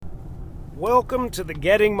Welcome to the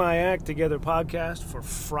Getting My Act Together podcast for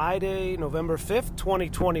Friday, November 5th,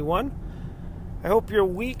 2021. I hope your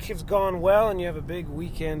week has gone well and you have a big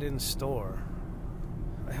weekend in store.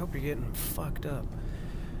 I hope you're getting fucked up.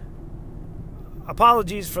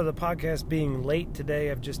 Apologies for the podcast being late today.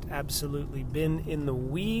 I've just absolutely been in the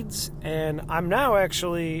weeds, and I'm now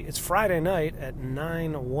it's Friday night at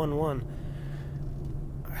 9:11.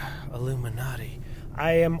 Illuminati.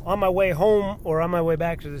 I am on my way home or on my way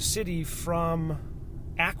back to the city from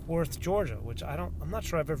Acworth, Georgia, which I'm not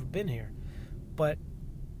sure I've ever been here, but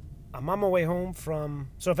I'm on my way home from,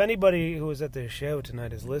 so if anybody who was at the show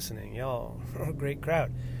tonight is listening, y'all are a great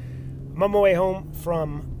crowd. I'm on my way home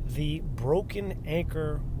from the Broken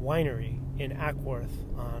Anchor Winery in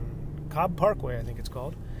Acworth on Cobb Parkway, I think it's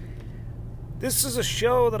called. This is a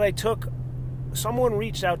show that I took. Someone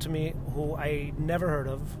reached out to me who I never heard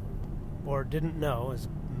of or didn't know, is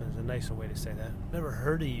a nicer way to say that. Never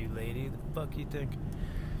heard of you, lady. The fuck you think?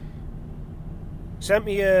 Sent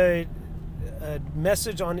me a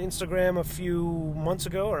message on Instagram a few months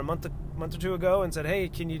ago, or a month or two ago, and said, hey,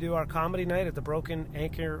 can you do our comedy night at the Broken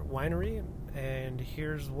Anchor Winery? And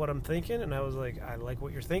here's what I'm thinking. And I was like, I like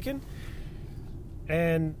what you're thinking.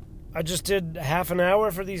 And I just did half an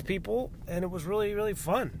hour for these people, and it was really, really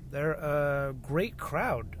fun. They're a great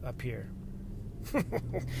crowd up here.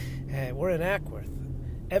 Hey, we're in Acworth.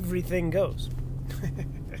 Everything goes.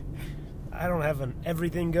 I don't have an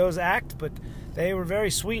everything goes act, but they were very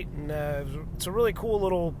sweet, and it's a really cool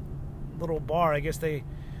little bar. I guess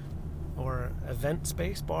or event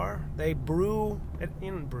space bar. They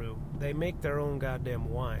they make their own goddamn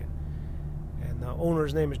wine, and the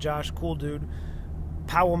owner's name is Josh. Cool dude.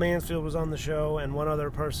 Powell Mansfield was on the show, and one other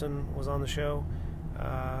person was on the show.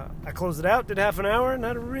 I closed it out, did half an hour, and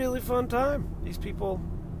had a really fun time. These people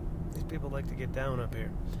like to get down up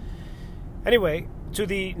here. Anyway, to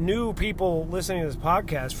the new people listening to this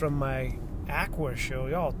podcast from my Acworth show,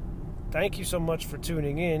 y'all, thank you so much for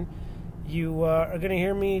tuning in. You are going to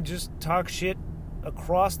hear me just talk shit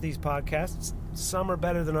across these podcasts. Some are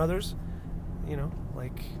better than others. You know,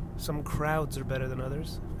 like some crowds are better than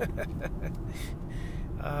others.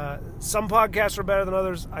 Some podcasts are better than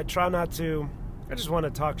others. I try not to. I just want to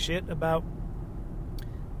talk shit about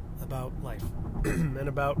life and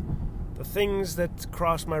about the things that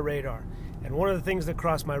cross my radar. And one of the things that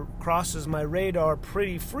crosses my radar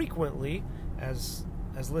pretty frequently, as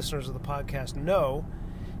listeners of the podcast know,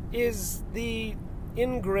 is the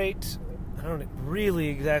ingrate, I don't really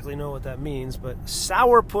exactly know what that means, but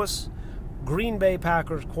sourpuss Green Bay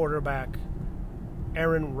Packers quarterback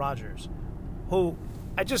Aaron Rodgers, who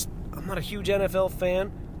I'm not a huge NFL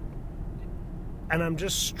fan, and I'm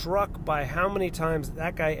just struck by how many times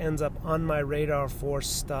that guy ends up on my radar for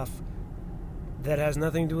stuff that has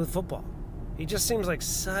nothing to do with football. He just seems like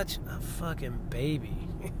such a fucking baby.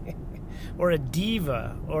 Or a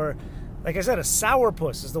diva. Or, like I said, a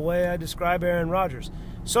sourpuss is the way I describe Aaron Rodgers.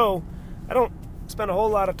 So, I don't spend a whole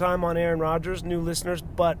lot of time on Aaron Rodgers, new listeners,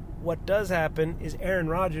 but what does happen is Aaron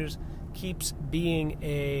Rodgers keeps being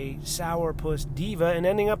a sourpuss diva and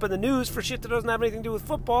ending up in the news for shit that doesn't have anything to do with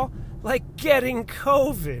football, like getting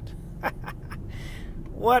COVID.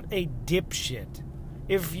 What a dipshit.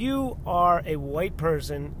 If you are a white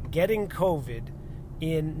person getting COVID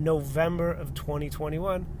in November of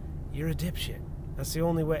 2021, you're a dipshit. That's the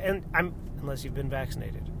only way. And unless you've been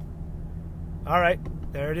vaccinated. All right,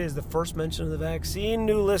 there it is. The first mention of the vaccine,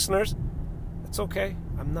 new listeners. It's okay.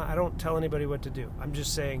 I don't tell anybody what to do. I'm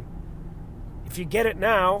just saying, if you get it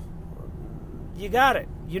now, you got it.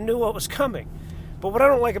 You knew what was coming. But what I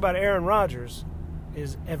don't like about Aaron Rodgers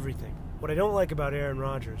is everything. What I don't like about Aaron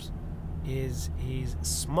Rodgers is he's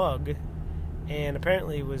smug, and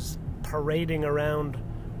apparently was parading around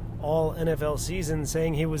all NFL season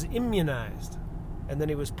saying he was immunized. And then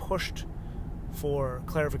he was pushed for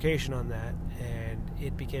clarification on that, and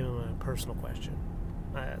it became a personal question.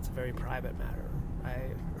 It's a very private matter.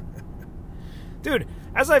 Dude,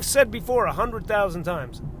 as I've said before 100,000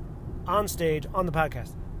 times, on stage, on the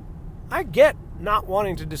podcast, I get not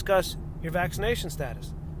wanting to discuss your vaccination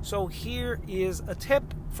status. So here is a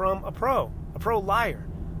tip from a pro liar.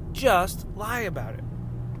 Just lie about it.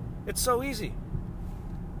 It's so easy.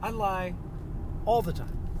 I lie all the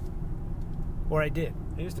time. Or I did.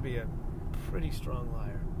 I used to be a pretty strong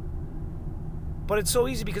liar. But it's so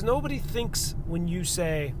easy because nobody thinks when you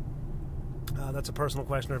say, that's a personal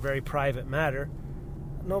question or a very private matter.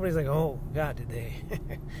 Nobody's like, oh, God, did they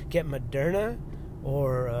get Moderna?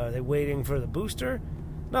 Or are they waiting for the booster?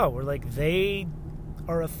 No, we're like, they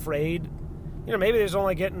are afraid. You know, maybe they're just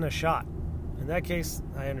only getting a shot. In that case,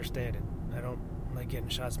 I understand it. I don't like getting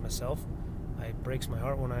shots myself. It breaks my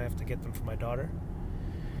heart when I have to get them for my daughter.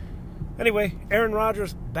 Anyway, Aaron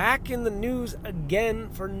Rodgers back in the news again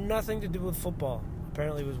for nothing to do with football.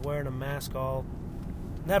 Apparently he was wearing a mask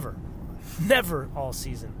never all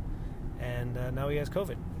season. And now he has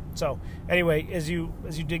COVID. So, anyway, as you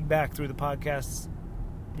dig back through the podcasts,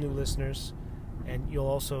 new listeners, and you'll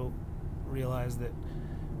also realize that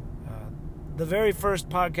the very first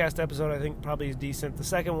podcast episode I think probably is decent. The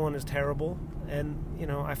second one is terrible. And,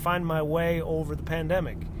 I find my way over the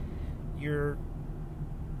pandemic. Your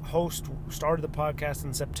host started the podcast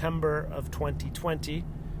in September of 2020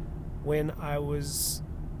 when I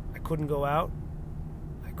couldn't go out.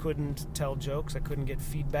 I couldn't tell jokes. I couldn't get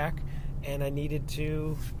feedback. And I needed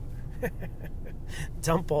to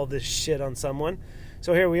dump all this shit on someone.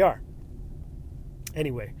 So here we are.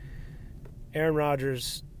 Anyway, Aaron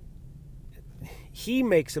Rodgers, he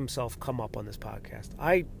makes himself come up on this podcast.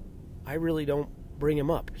 I really don't bring him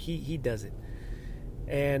up. He does it.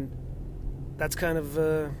 And that's kind of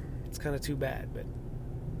too bad. But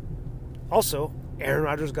also, Aaron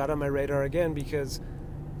Rodgers got on my radar again because,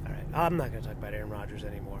 all right, I'm not going to talk about Aaron Rodgers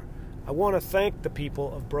anymore. I want to thank the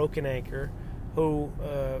people of Broken Anchor who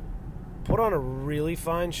put on a really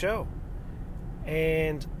fine show.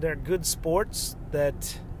 And they're good sports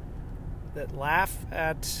that laugh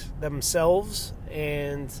at themselves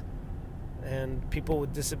and people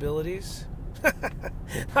with disabilities.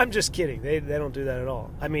 I'm just kidding. They don't do that at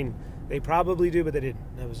all. I mean, they probably do, but they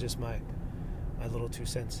didn't. That was just my little 2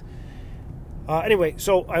 cents. Anyway,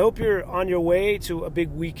 so I hope you're on your way to a big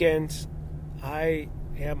weekend. I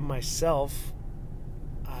am myself.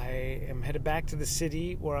 I am headed back to the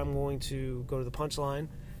city where I'm going to go to the Punchline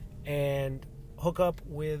and hook up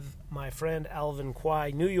with my friend Alvin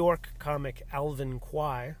Kwai, New York comic Alvin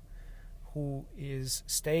Kwai, who is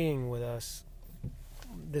staying with us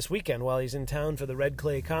this weekend while he's in town for the Red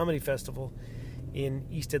Clay Comedy Festival in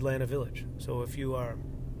East Atlanta Village. So if you are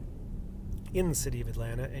in the city of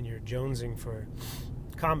Atlanta and you're jonesing for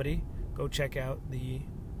comedy, go check out the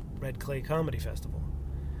Red Clay Comedy Festival.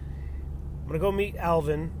 I'm going to go meet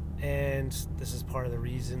Alvin, and this is part of the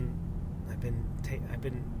reason I've been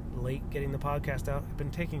late getting the podcast out. I've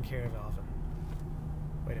been taking care of Alvin.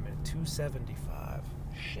 Wait a minute, 275.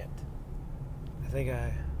 Shit. I think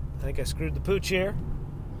I screwed the pooch here.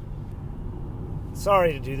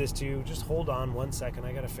 Sorry to do this to you. Just hold on 1 second.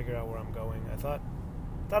 I got to figure out where I'm going. I thought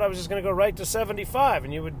I was just going to go right to 75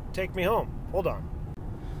 and you would take me home. Hold on.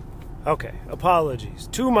 Okay, apologies.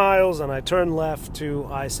 2 miles and I turn left to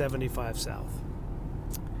I-75 South.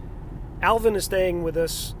 Alvin is staying with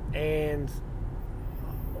us, and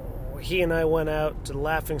he and I went out to the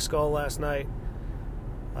Laughing Skull last night.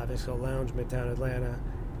 Laughing Skull Lounge, Midtown Atlanta.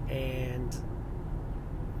 And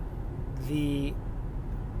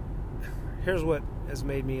here's what has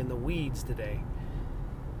made me in the weeds today.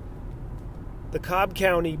 The Cobb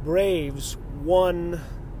County Braves won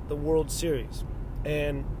the World Series.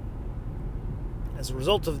 And as a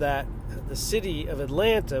result of that, the city of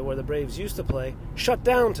Atlanta, where the Braves used to play, shut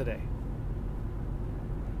down today.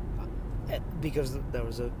 Because there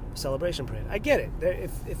was a celebration parade. I get it.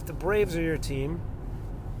 If the Braves are your team,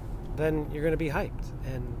 then you're going to be hyped.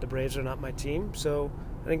 And the Braves are not my team, so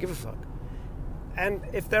I didn't give a fuck. And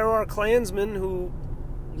if there are Klansmen who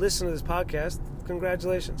listen to this podcast,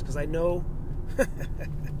 congratulations, because I know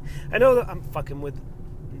I know that I'm fucking with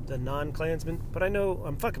the non-Klansmen, but I know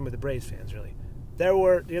I'm fucking with the Braves fans, really. There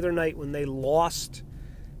were, the other night when they lost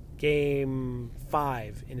Game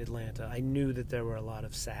 5 in Atlanta, I knew that there were a lot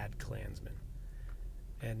of sad Klansmen.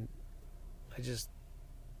 And I just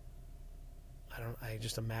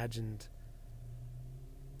imagined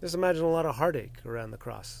a lot of heartache around the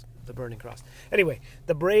cross, the burning cross. Anyway,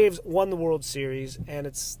 the Braves won the World Series, and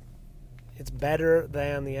it's better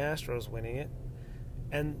than the Astros winning it.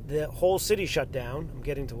 And the whole city shut down. I'm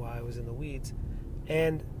getting to why I was in the weeds.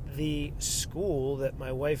 And the school that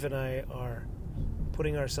my wife and I are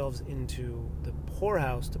putting ourselves into the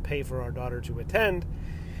poorhouse to pay for our daughter to attend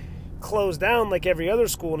closed down like every other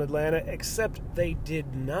school in Atlanta, except they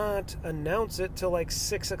did not announce it till like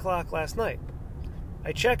 6 o'clock last night.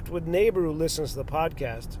 I checked with a neighbor who listens to the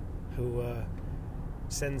podcast, who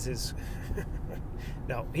sends his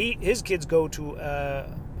no, his kids go to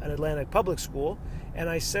an Atlanta public school, and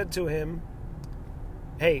I said to him,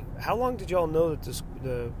 hey, how long did y'all know that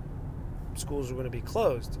the schools were going to be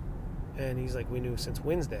closed? And he's like, we knew since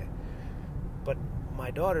Wednesday. But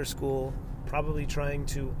my daughter's school, probably trying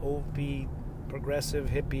to be progressive,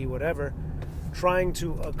 hippie, whatever, trying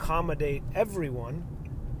to accommodate everyone,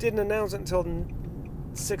 didn't announce it until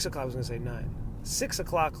 6 o'clock. I was going to say 9. 6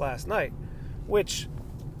 o'clock last night, which,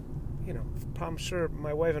 I'm sure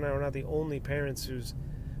my wife and I were not the only parents whose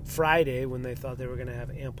Friday, when they thought they were going to have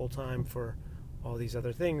ample time for all these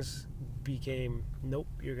other things, became, nope,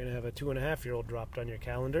 you're going to have a 2.5-year-old dropped on your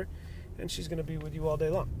calendar, and she's going to be with you all day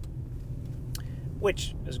long.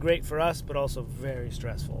 Which is great for us, but also very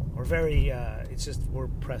stressful. Or it's just, we're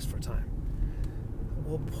pressed for time.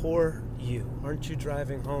 Well, poor you. Aren't you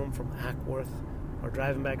driving home from Ackworth, or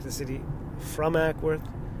driving back to the city from Ackworth,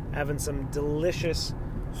 having some delicious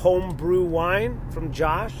homebrew wine from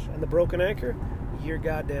Josh and the Broken Anchor? You're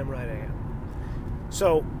goddamn right I am.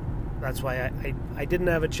 So that's why I didn't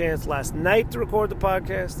have a chance last night to record the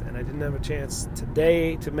podcast, and I didn't have a chance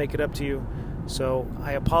today to make it up to you. So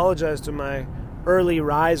I apologize to my early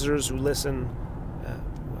risers who listen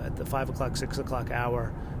at the 5 o'clock, 6 o'clock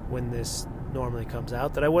hour when this normally comes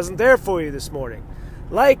out, that I wasn't there for you this morning.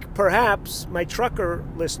 Like perhaps my trucker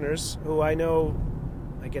listeners, who I know,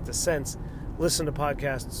 I get the sense, listen to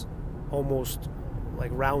podcasts almost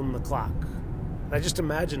like round the clock. I just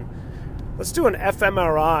imagine, let's do an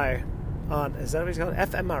fMRI on, is that what it's called?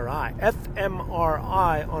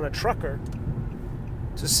 fMRI on a trucker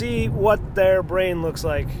to see what their brain looks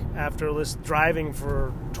like after driving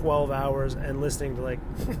for 12 hours and listening to like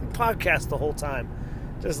podcasts the whole time.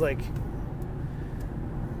 Just like,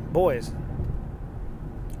 boys.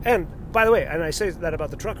 And by the way, and I say that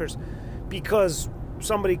about the truckers because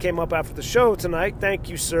somebody came up after the show tonight, thank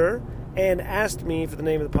you, sir, and asked me for the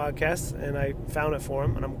name of the podcast, and I found it for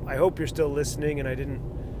him. And I hope you're still listening and I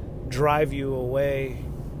didn't drive you away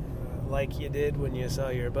like you did when you saw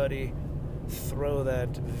your buddy throw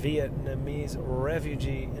that Vietnamese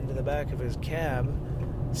refugee into the back of his cab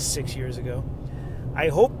 6 years ago. I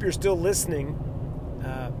hope you're still listening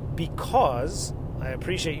because I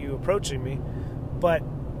appreciate you approaching me, but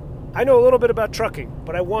I know a little bit about trucking,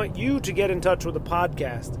 but I want you to get in touch with the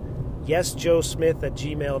podcast.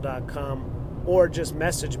 YesJoeSmith@gmail.com, or just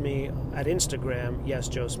message me at Instagram,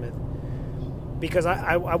 YesJoeSmith, because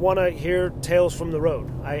I want to hear tales from the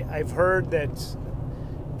road. I've heard that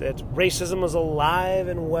racism is alive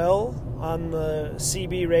and well on the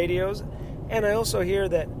CB radios, and I also hear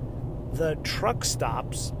that the truck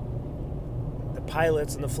stops, the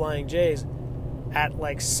pilots and the Flying J's, at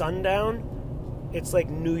like sundown, it's like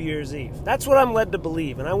New Year's Eve. That's what I'm led to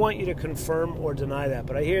believe, and I want you to confirm or deny that.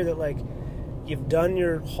 But I hear that like you've done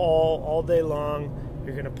your haul all day long,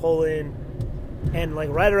 you're gonna pull in, and like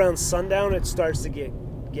right around sundown it starts to get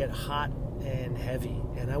hot and heavy.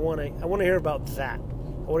 And I want to hear about that.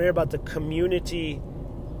 I want to hear about the community.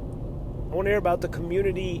 I want to hear about the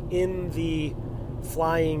community in the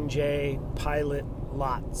Flying J pilot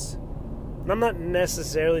lots. And I'm not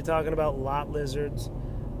necessarily talking about lot lizards.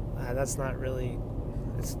 That's not really...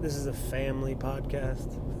 This is a family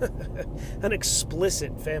podcast. An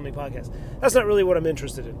explicit family podcast. That's not really what I'm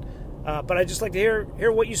interested in. But I'd just like to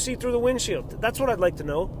hear what you see through the windshield. That's what I'd like to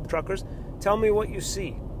know, truckers. Tell me what you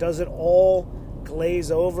see. Does it all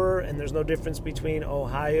glaze over and there's no difference between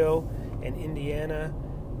Ohio and Indiana?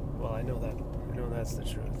 Well, I know that's the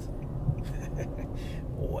truth.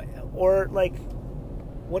 Or like,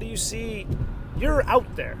 what do you see? You're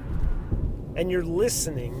out there and you're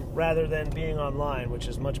listening rather than being online, which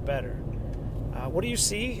is much better. What do you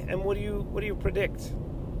see and what do you predict?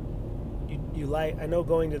 You like? I know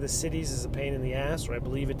going to the cities is a pain in the ass, or I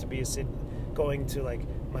believe it to be a city. Going to like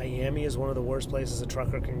Miami is one of the worst places a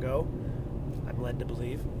trucker can go. I'm led to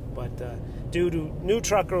believe. But due to new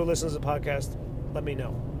trucker who listens to the podcast, let me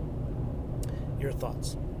know your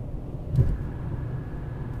thoughts.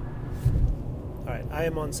 All right, I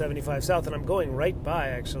am on 75 South, and I'm going right by,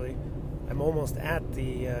 actually. I'm almost at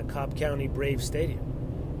the Cobb County Braves Stadium.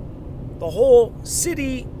 The whole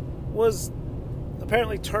city was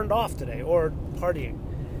apparently turned off today, or partying.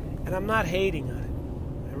 And I'm not hating on it.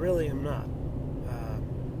 I really am not.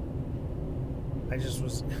 I just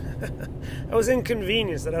was... I was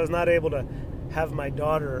inconvenienced that I was not able to have my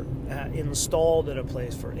daughter installed at a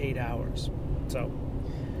place for 8 hours. So,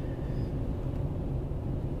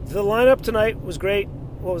 the lineup tonight was great.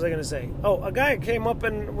 What was I going to say? Oh, a guy came up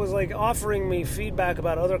and was like offering me feedback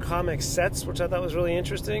about other comic sets, which I thought was really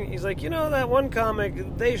interesting. He's like, you know, that one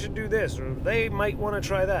comic, they should do this, or they might want to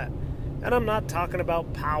try that. And I'm not talking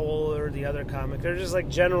about Powell or the other comic. They're just like,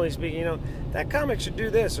 generally speaking, you know, that comic should do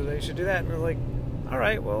this, or they should do that. And I'm like, all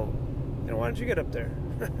right, well, you know, why don't you get up there?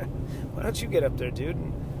 Why don't you get up there, dude,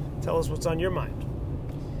 and tell us what's on your mind?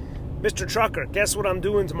 Mr. Trucker, guess what I'm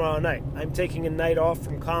doing tomorrow night? I'm taking a night off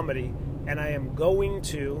from comedy, and I am going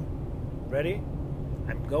to, ready?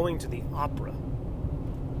 I'm going to the opera.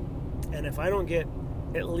 And if I don't get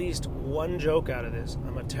at least one joke out of this,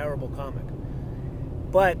 I'm a terrible comic.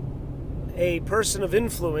 But a person of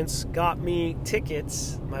influence got me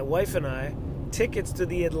tickets, my wife and I, tickets to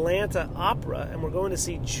the Atlanta Opera, and we're going to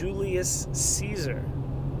see Julius Caesar.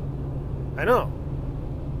 I know.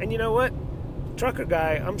 And you know what? Trucker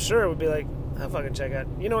guy, I'm sure, would be like, I'll fucking check out.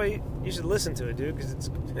 You know what? You should listen to it, dude, because it's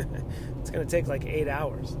it's going to take like 8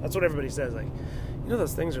 hours. That's what everybody says. Like, you know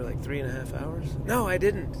those things are like 3.5 hours? No, I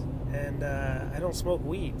didn't. And I don't smoke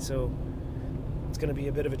weed, so it's going to be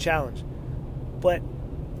a bit of a challenge. But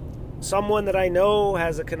someone that I know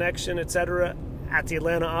has a connection, etc., at the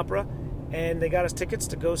Atlanta Opera, and they got us tickets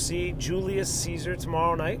to go see Julius Caesar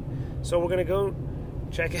tomorrow night. So we're going to go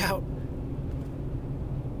check out.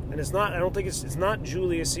 And it's not, I don't think it's not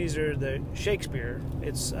Julius Caesar, the Shakespeare.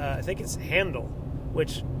 It's, I think it's Handel,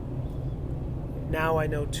 which now I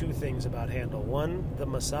know 2 things about Handel. One, the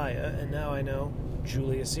Messiah, and now I know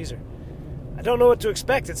Julius Caesar. I don't know what to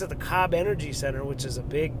expect. It's at the Cobb Energy Center, which is a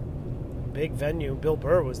big venue. Bill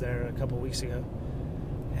Burr was there a couple weeks ago.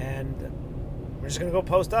 And we're just going to go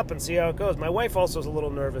post up and see how it goes. My wife also is a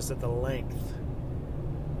little nervous at the length.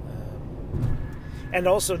 And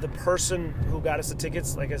also the person who got us the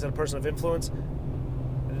tickets, like I said, a person of influence,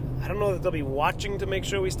 I don't know that they'll be watching to make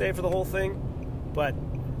sure we stay for the whole thing, but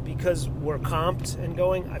because we're comped and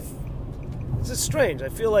going, this is strange. I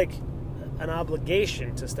feel like an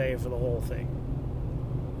obligation to stay for the whole thing.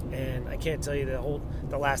 And I can't tell you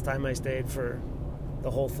the last time I stayed for the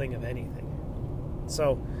whole thing of anything.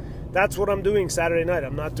 So that's what I'm doing Saturday night.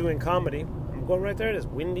 I'm not doing comedy. I'm going right there. It is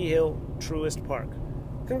Windy Hill Truist Park.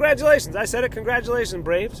 Congratulations. I said it. Congratulations,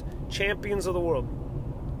 Braves. Champions of the world.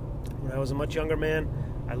 When I was a much younger man,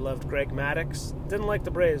 I loved Greg Maddux. Didn't like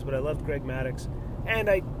the Braves, but I loved Greg Maddux. And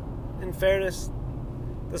in fairness,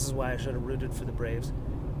 this is why I should have rooted for the Braves.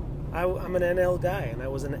 I'm an NL guy, and I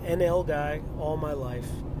was an NL guy all my life.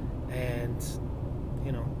 And,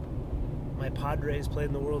 you know, my Padres played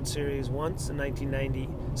in the World Series once in 1990.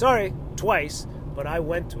 Sorry, twice, but I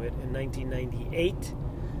went to it in 1998.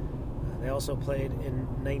 They also played in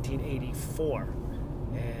 1984,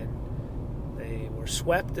 and they were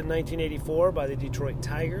swept in 1984 by the Detroit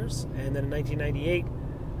Tigers, and then in 1998,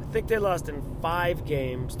 I think they lost in 5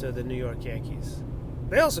 games to the New York Yankees.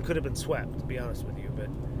 They also could have been swept, to be honest with you, but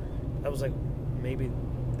that was like, maybe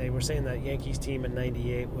they were saying that Yankees team in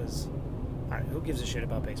 98 was, who gives a shit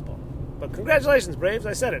about baseball? But congratulations, Braves,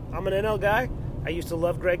 I said it. I'm an NL guy. I used to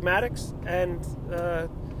love Greg Maddux, and,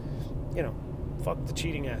 you know, fuck the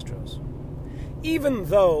cheating Astros. Even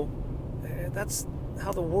though that's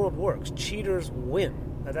how the world works. Cheaters win.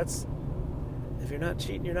 That's, if you're not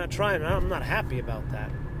cheating, you're not trying. I'm not happy about that.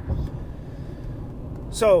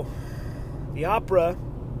 So, the opera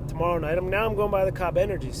tomorrow night. Now I'm going by the Cobb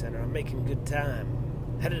Energy Center. I'm making good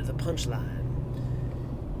time. Headed to the Punchline.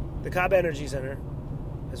 The Cobb Energy Center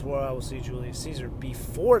is where I will see Julius Caesar.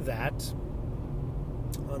 Before that,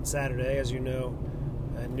 on Saturday, as you know,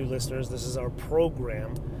 new listeners, this is our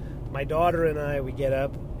program. My daughter and I, we get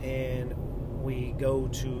up and we go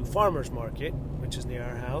to Farmer's Market, which is near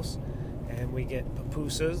our house, and we get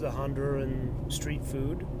pupusas, the Honduran street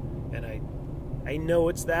food, and I know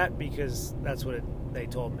it's that because that's what they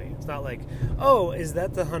told me. It's not like, oh, is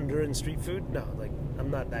that the Honduran street food? No, like, I'm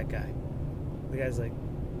not that guy. The guy's like,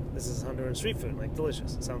 this is Honduran street food, like,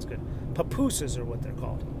 delicious. It sounds good. Pupusas are what they're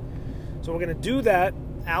called. So we're going to do that.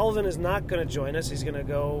 Alvin is not going to join us. He's going to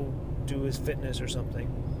go do his fitness or something.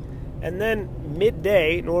 And then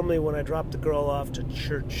midday, normally when I drop the girl off to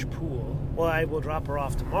church pool, well, I will drop her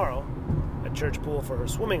off tomorrow at church pool for her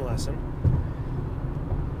swimming lesson.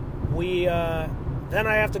 Then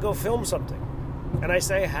I have to go film something. And I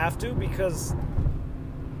say have to because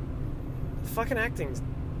fucking acting's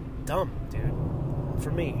dumb, dude. For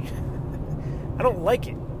me. I don't like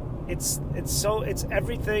it. It's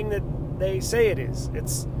everything that they say it is.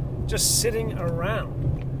 It's just sitting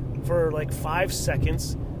around for like 5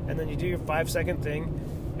 seconds, and then you do your 5-second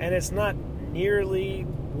thing, and it's not nearly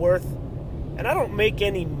worth. And I don't make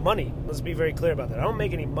any money. Let's be very clear about that. I don't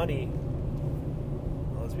make any money.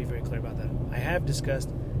 Well, let's be very clear about that. I have discussed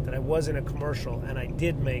that I was in a commercial, and I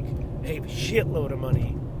did make a shitload of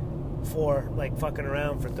money for like fucking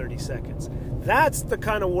around for 30 seconds. That's the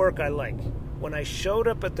kind of work I like. When I showed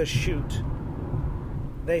up at the shoot,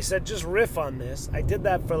 they said, just riff on this. I did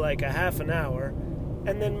that for like a half an hour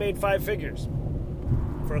and then made 5 figures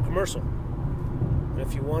for a commercial. And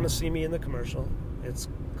if you want to see me in the commercial, it's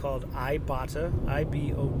called Ibotta,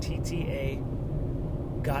 I-B-O-T-T-A,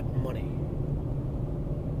 Got Money.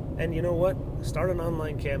 And you know what? Start an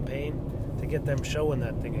online campaign to get them showing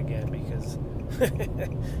that thing again, because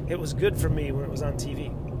it was good for me when it was on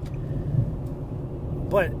TV.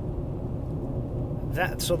 But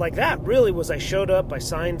that really was, I showed up, I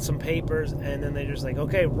signed some papers, and then they just like,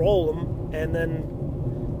 okay, roll them, and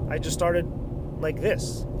then I just started like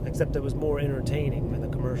this, except it was more entertaining than the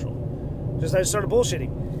commercial. I just started bullshitting.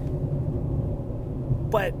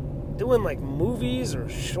 But doing like movies or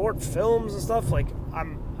short films and stuff, like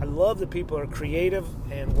I love that people are creative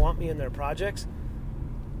and want me in their projects,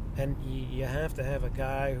 and you have to have a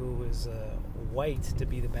guy who is white to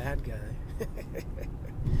be the bad guy.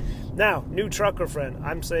 Now, new trucker friend,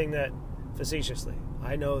 I'm saying that facetiously.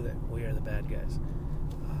 I know that we are the bad guys,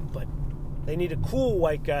 but they need a cool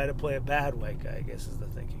white guy to play a bad white guy, I guess is the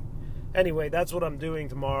thinking. Anyway, that's what I'm doing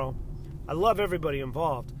tomorrow. I love everybody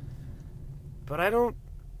involved, but I don't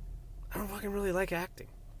fucking really like acting.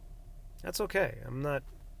 That's okay.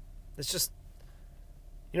 It's just,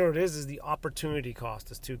 you know what it is the opportunity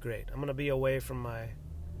cost is too great. I'm going to be away from my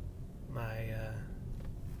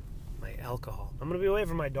alcohol. I'm going to be away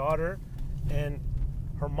from my daughter and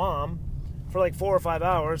her mom for like 4 or 5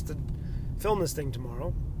 hours to film this thing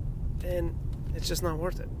tomorrow, and it's just not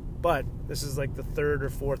worth it. But this is like the 3rd or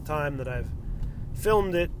 4th time that I've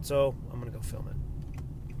filmed it, so I'm going to go film it.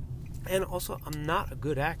 And also, I'm not a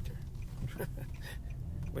good actor,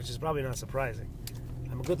 which is probably not surprising.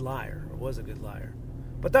 I'm a good liar, or was a good liar.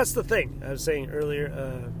 But that's the thing. I was saying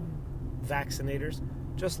earlier, vaccinators,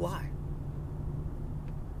 just lie.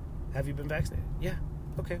 Have you been vaccinated? Yeah.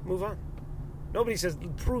 Okay, move on. Nobody says,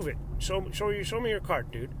 prove it. Show me your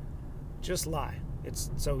card, dude. Just lie. It's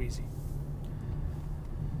so easy.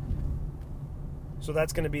 So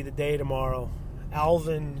that's going to be the day tomorrow.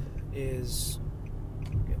 Alvin is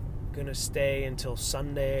going to stay until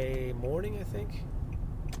Sunday morning, I think.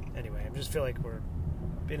 Anyway, I just feel like we're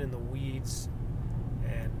been in the weeds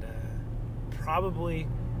and probably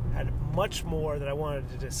had much more that I wanted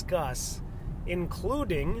to discuss,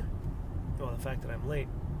 including, well, the fact that I'm late,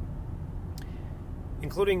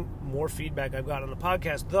 including more feedback I've got on the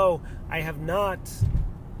podcast, though I have not,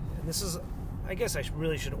 and this is, I guess I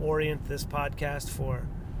really should orient this podcast for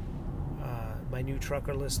my new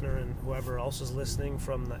trucker listener and whoever else is listening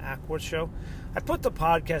from the Ackworth show. I put the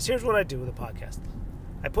podcast, here's what I do with the podcast.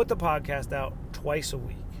 I put the podcast out twice a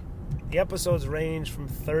week. The episodes range from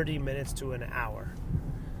 30 minutes to an hour.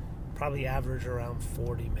 Probably average around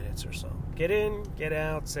 40 minutes or so. Get in, get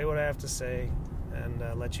out, say what I have to say, and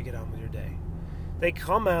let you get on with your day. They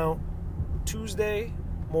come out Tuesday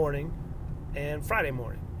morning and Friday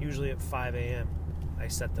morning, usually at 5 a.m. I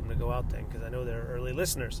set them to go out then because I know they're early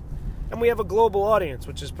listeners. And we have a global audience,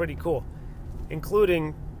 which is pretty cool,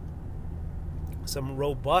 including some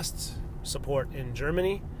robust support in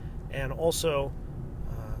Germany and also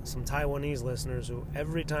some Taiwanese listeners who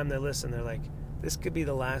every time they listen, they're like, this could be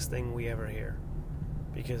the last thing we ever hear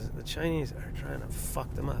because the Chinese are trying to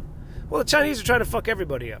fuck them up. Well, the Chinese are trying to fuck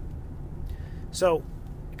everybody up. So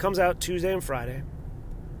it comes out Tuesday and Friday.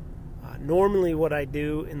 Normally what I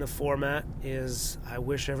do in the format is I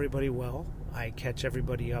wish everybody well. I catch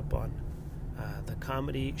everybody up on the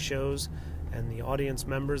comedy shows and the audience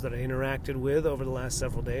members that I interacted with over the last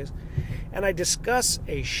several days. And I discuss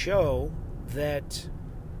a show that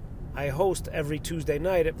I host every Tuesday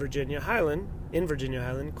night at Virginia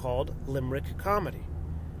Highland called Limerick Comedy.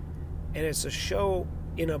 And it's a show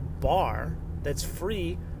in a bar that's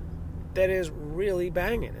free that is really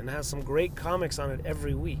banging and has some great comics on it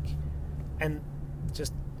every week. And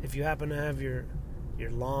just if you happen to have your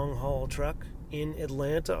long haul truck in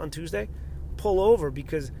Atlanta on Tuesday, pull over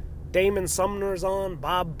because Damon Sumner's on,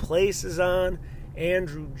 Bob Place is on,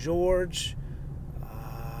 Andrew George,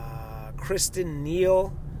 Kristen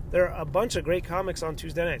Neal. There are a bunch of great comics on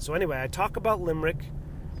Tuesday night. So anyway, I talk about Limerick,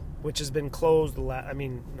 which has been closed.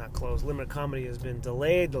 Not closed. Limerick Comedy has been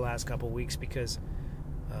delayed the last couple of weeks because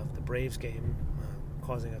of the Braves game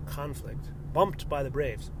causing a conflict, bumped by the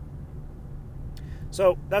Braves.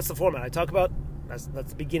 So that's the format. I talk about, that's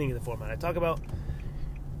the beginning of the format. I talk about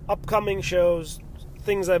upcoming shows,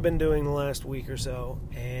 things I've been doing the last week or so,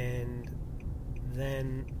 and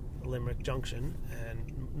then Limerick Junction.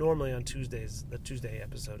 And normally on Tuesdays, the Tuesday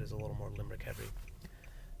episode is a little more Limerick heavy.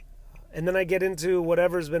 And then I get into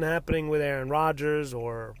whatever's been happening with Aaron Rodgers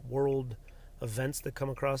or world events that come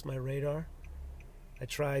across my radar. I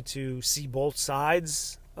try to see both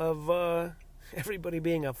sides of everybody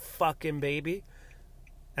being a fucking baby.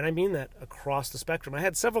 And I mean that across the spectrum. I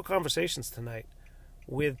had several conversations tonight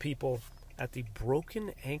with people at the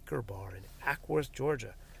Broken Anchor Bar in Ackworth,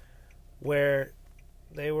 Georgia, where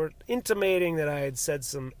they were intimating that I had said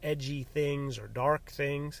some edgy things or dark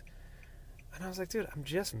things. And I was like, dude, I'm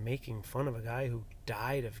just making fun of a guy who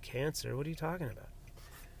died of cancer. What are you talking about?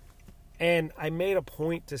 And I made a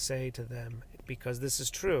point to say to them, because this is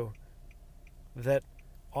true, that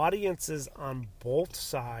audiences on both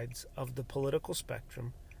sides of the political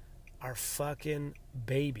spectrum are fucking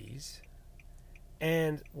babies.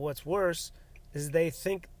 And what's worse is they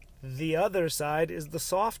think the other side is the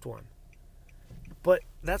soft one. But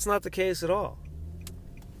that's not the case at all.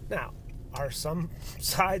 Now, are some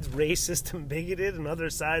sides racist and bigoted and other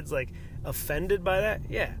sides like offended by that?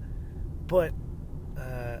 Yeah. But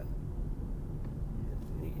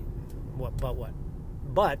what?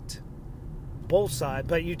 But both sides,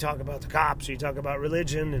 but you talk about the cops, you talk about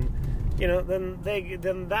religion, and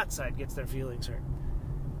then that side gets their feelings hurt.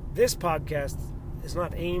 This podcast is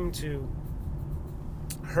not aimed to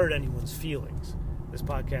hurt anyone's feelings. This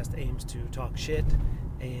podcast aims to talk shit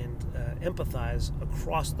and empathize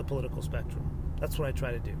across the political spectrum. That's what I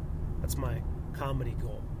try to do. That's my comedy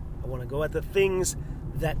goal. I want to go at the things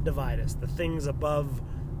that divide us, the things above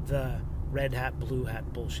the red hat, blue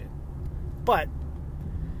hat bullshit. But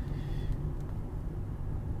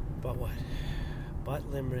what? But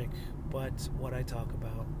Limerick, but what I talk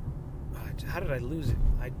about. How did I lose it?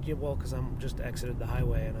 Because I'm just exited the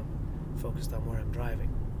highway and I'm focused on where I'm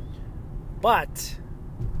driving. But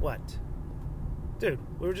what? Dude,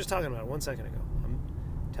 we were just talking about it 1 second ago. I'm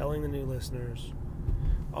telling the new listeners.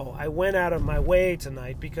 Oh, I went out of my way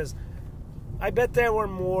tonight because I bet there were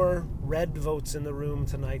more red votes in the room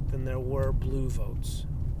tonight than there were blue votes.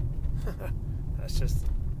 That's just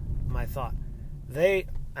my thought.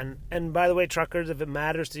 And by the way, truckers, if it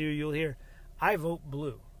matters to you, you'll hear, I vote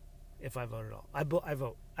blue. If I vote at all.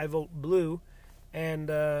 I vote blue, and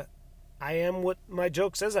I am what my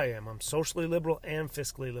joke says I am. I'm socially liberal and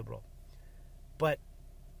fiscally liberal. But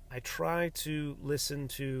I try to listen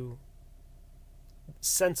to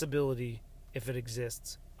sensibility, if it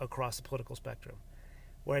exists, across the political spectrum.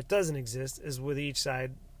 Where it doesn't exist is with each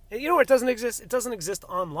side. And you know where it doesn't exist? It doesn't exist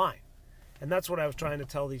online. And that's what I was trying to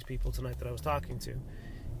tell these people tonight that I was talking to,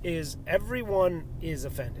 is everyone is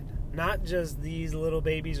offended. Not just these little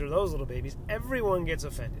babies or those little babies. Everyone gets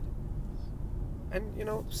offended.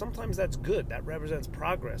 And, sometimes that's good. That represents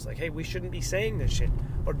progress. Like, hey, we shouldn't be saying this shit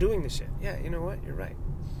or doing this shit. Yeah, you know what? You're right.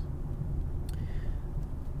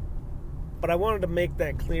 But I wanted to make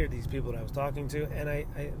that clear to these people that I was talking to, and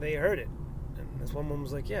they heard it. And this one woman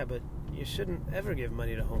was like, yeah, but you shouldn't ever give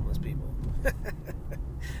money to homeless people.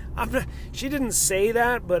 She didn't say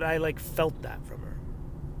that, but I, felt that from her.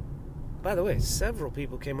 By the way, several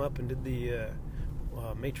people came up and did the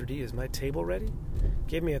maitre d', is my table ready?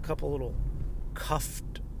 Gave me a couple little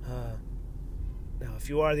cuffed. Now, if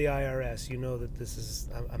you are the IRS, you know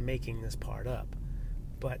that I'm making this part up.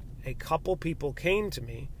 But a couple people came to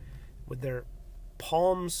me with their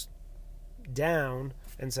palms down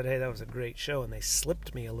and said, hey, that was a great show. And they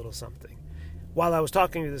slipped me a little something while I was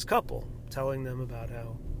talking to this couple, telling them about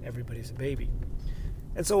how everybody's a baby.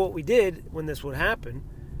 And so what we did when this would happen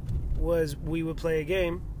was we would play a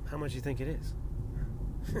game. How much do you think it is?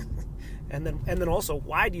 and then also,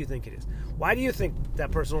 why do you think it is? Why do you think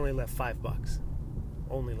that person only left $5?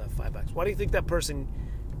 Only left $5. Why do you think that person?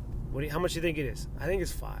 How much do you think it is? I think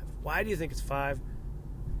it's 5. Why do you think it's 5?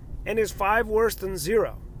 And is 5 worse than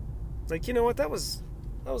 0? It's like, you know what? That was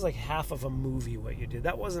like half of a movie. What you did,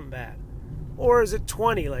 that wasn't bad. Or is it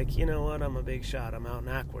 20? Like, you know what? I'm a big shot. I'm out in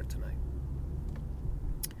Ackworth tonight.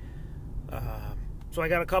 So I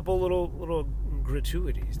got a couple little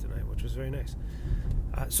gratuities tonight, which was very nice.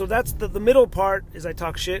 So that's the middle part, is I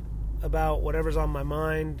talk shit about whatever's on my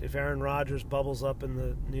mind. If Aaron Rodgers bubbles up in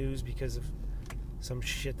the news because of some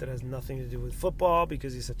shit that has nothing to do with football,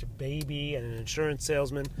 because he's such a baby and an insurance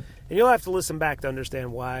salesman. And you'll have to listen back to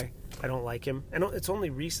understand why I don't like him. And it's only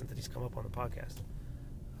recent that he's come up on the podcast.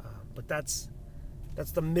 But that's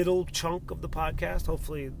the middle chunk of the podcast,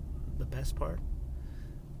 hopefully the best part.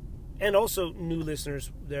 And also, new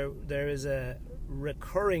listeners, there is a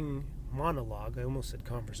recurring monologue. I almost said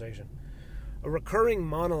conversation. A recurring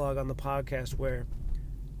monologue on the podcast where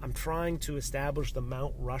I'm trying to establish the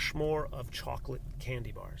Mount Rushmore of chocolate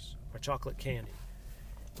candy bars, or chocolate candy.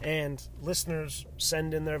 And listeners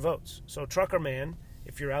send in their votes. So, Trucker Man,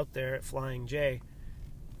 if you're out there at Flying J,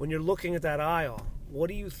 when you're looking at that aisle, what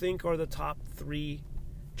do you think are the top 3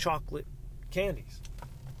 chocolate candies?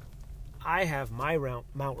 I have my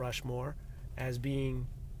Mount Rushmore as being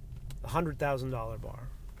the $100,000 bar,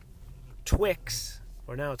 Twix,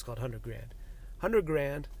 or now it's called 100 grand. 100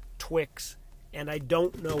 grand, Twix, and I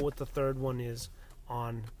don't know what the third one is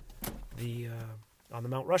on the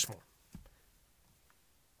Mount Rushmore.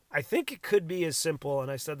 I think it could be as simple,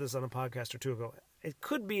 and I said this on a podcast or two ago, it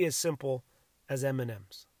could be as simple as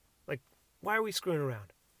M&M's. Like, why are we screwing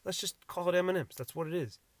around? Let's just call it M&M's. That's what it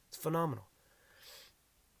is. It's phenomenal.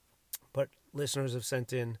 But listeners have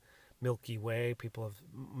sent in Milky Way. People have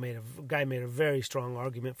made a very strong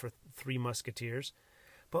argument for Three Musketeers.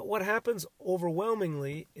 But what happens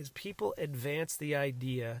overwhelmingly is people advance the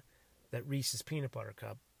idea that Reese's Peanut Butter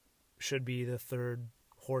Cup should be the third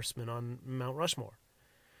horseman on Mount Rushmore.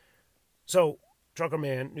 So, Trucker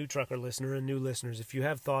Man, new trucker listener, and new listeners, if you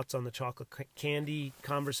have thoughts on the chocolate candy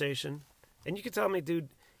conversation, and you can tell me, dude,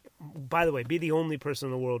 by the way, be the only person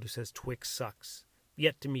in the world who says Twix sucks.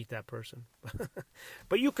 Yet to meet that person.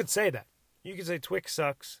 But you could say that. You could say Twix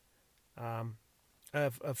sucks. A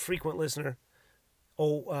frequent listener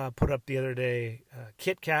put up the other day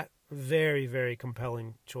Kit Kat. Very, very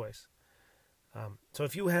compelling choice. So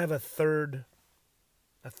if you have a third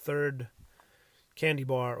candy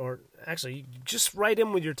bar, or actually just write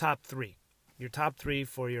in with your top three. Your top three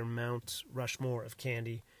for your Mount Rushmore of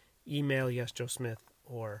candy. Email YesJoeSmith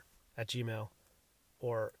or at Gmail,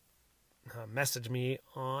 or message me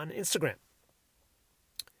on Instagram.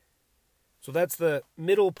 So that's the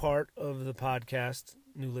middle part of the podcast,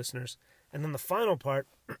 new listeners. And then the final part,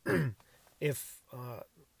 if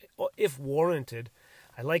warranted,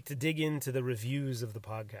 I like to dig into the reviews of the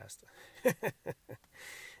podcast.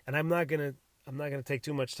 And I'm not gonna take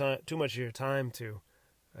too much of your time to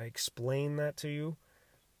explain that to you,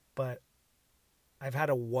 but I've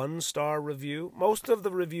had a 1-star review. Most of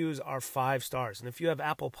the reviews are 5 stars. And if you have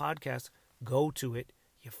Apple Podcasts, go to it,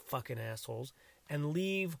 you fucking assholes, and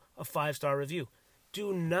leave a 5-star review.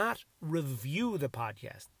 Do not review the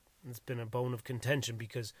podcast. It's been a bone of contention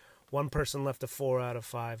because one person left a 4 out of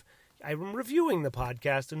 5. I'm reviewing the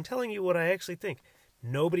podcast and telling you what I actually think.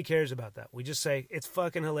 Nobody cares about that. We just say, it's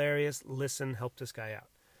fucking hilarious. Listen, help this guy out.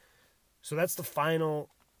 So that's the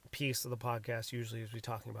final piece of the podcast, usually, as we're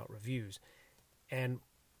talking about reviews. And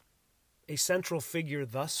a central figure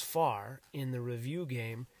thus far in the review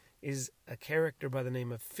game is a character by the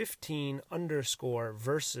name of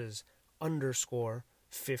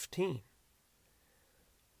 15_versus_15.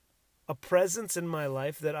 A presence in my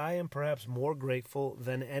life that I am perhaps more grateful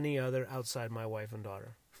than any other outside my wife and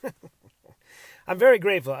daughter. I'm very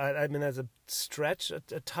grateful. I mean, that's a stretch, a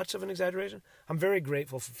touch of an exaggeration. I'm very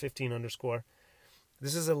grateful for 15_.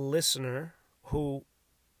 This is a listener who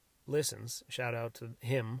listens. Shout out to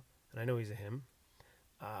him, and I know he's a him,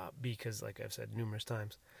 because, like I've said numerous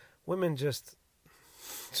times, women just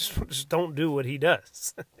don't do what he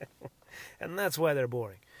does, and that's why they're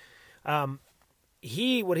boring.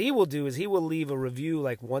 What he will do is he will leave a review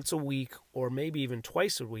like once a week or maybe even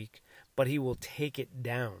twice a week, but he will take it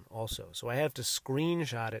down also. So I have to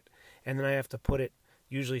screenshot it, and then I have to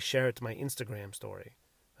usually share it to my Instagram story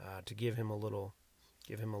to give him a little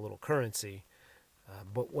currency.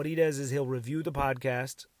 But what he does is he'll review the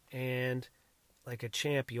podcast, and like a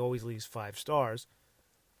champ, he always leaves 5 stars.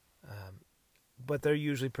 But they're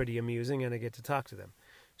usually pretty amusing, and I get to talk to them.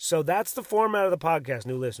 So that's the format of the podcast,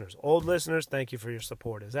 new listeners. Old listeners, thank you for your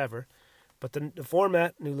support as ever. But the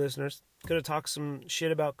format, new listeners, going to talk some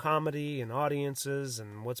shit about comedy and audiences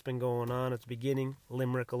and what's been going on at the beginning,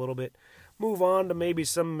 limerick a little bit. Move on to maybe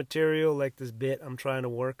some material like this bit I'm trying to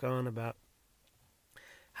work on about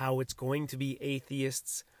how it's going to be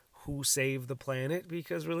atheists who save the planet,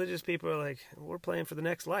 because religious people are like, we're playing for the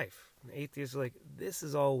next life. And atheists are like, this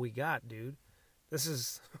is all we got, dude.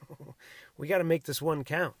 We got to make this one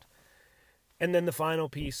count. And then the final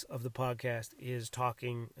piece of the podcast is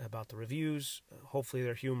talking about the reviews. Hopefully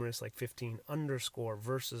they're humorous, like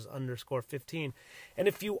 15_versus_15. And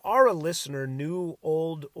if you are a listener, new,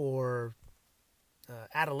 old, or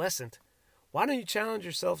adolescent, why don't you challenge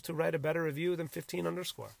yourself to write a better review than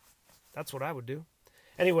 15_? That's what I would do.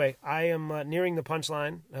 Anyway, I am nearing the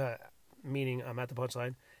punchline, meaning I'm at the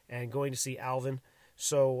punchline, and going to see Alvin.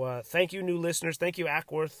 So thank you, new listeners. Thank you,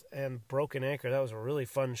 Ackworth and Broken Anchor. That was a really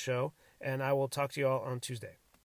fun show. And I will talk to you all on Tuesday.